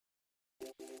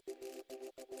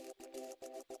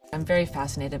I'm very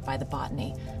fascinated by the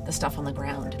botany, the stuff on the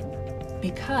ground.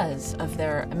 Because of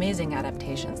their amazing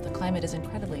adaptations, the climate is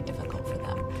incredibly difficult for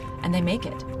them, and they make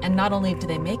it. And not only do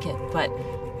they make it, but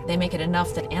they make it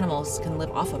enough that animals can live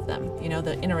off of them. You know,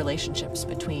 the interrelationships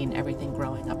between everything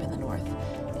growing up in the north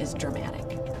is dramatic.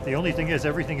 The only thing is,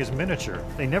 everything is miniature.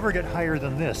 They never get higher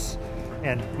than this.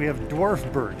 And we have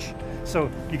dwarf birch.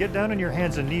 So you get down on your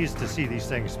hands and knees to see these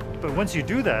things. But once you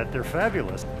do that, they're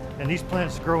fabulous. And these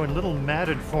plants grow in little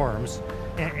matted forms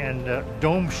and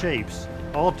dome shapes,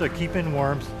 all to keep in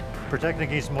warmth, protect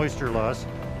against moisture loss,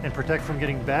 and protect from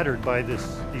getting battered by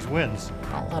these winds.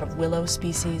 A lot of willow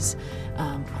species,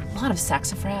 a lot of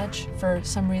saxifrage for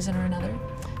some reason or another.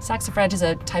 Saxifrage is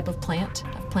a type of plant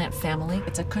family.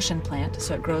 It's a cushion plant,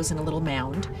 so it grows in a little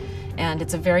mound. And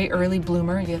it's a very early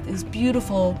bloomer. You have these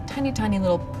beautiful, tiny, tiny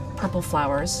little purple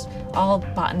flowers. All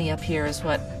botany up here is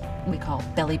what we call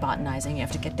belly botanizing. You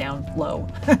have to get down low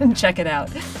and check it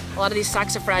out. A lot of these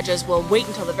saxifrages will wait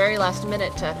until the very last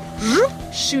minute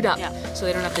to shoot up, so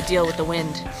they don't have to deal with the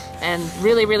wind. And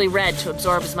really, really red to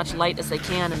absorb as much light as they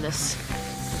can in this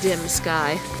dim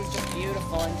sky. It's just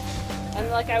beautiful. And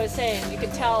like I was saying, you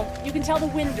can tell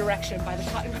the wind direction by the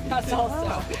cotton grass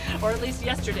also, or at least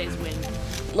yesterday's wind.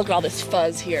 Look at all this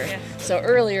fuzz here. Yeah. So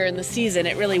earlier in the season,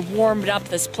 it really warmed up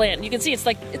this plant. You can see it's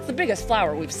the biggest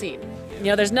flower we've seen. You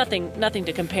know, there's nothing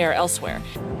to compare elsewhere.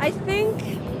 I think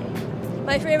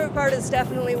my favorite part is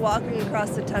definitely walking across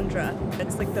the tundra.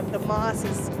 It's like the moss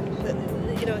is,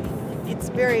 you know, it's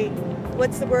very,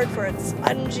 what's the word for it? It's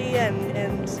spongy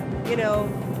and you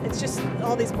know, it's just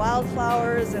all these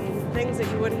wildflowers and things that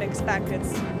you wouldn't expect.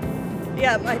 It's,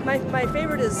 yeah, my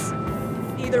favorite is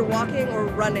either walking or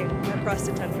running across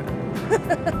the tundra.